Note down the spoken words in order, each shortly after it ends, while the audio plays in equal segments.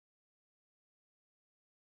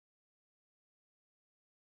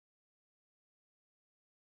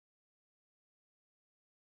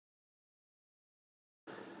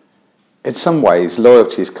In some ways,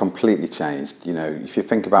 loyalty has completely changed. You know, if you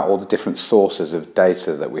think about all the different sources of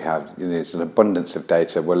data that we have, you know, there's an abundance of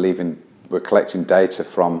data. We're collecting data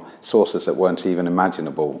from sources that weren't even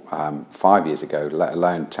imaginable 5 years ago, let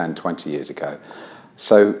alone 10, 20 years ago.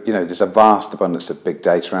 So, you know, there's a vast abundance of big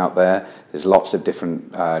data out there. There's lots of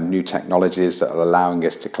different new technologies that are allowing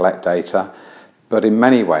us to collect data. But in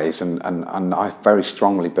many ways, and I very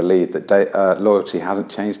strongly believe that loyalty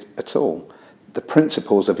hasn't changed at all. The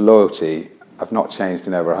principles of loyalty have not changed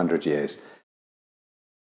in over 100 years.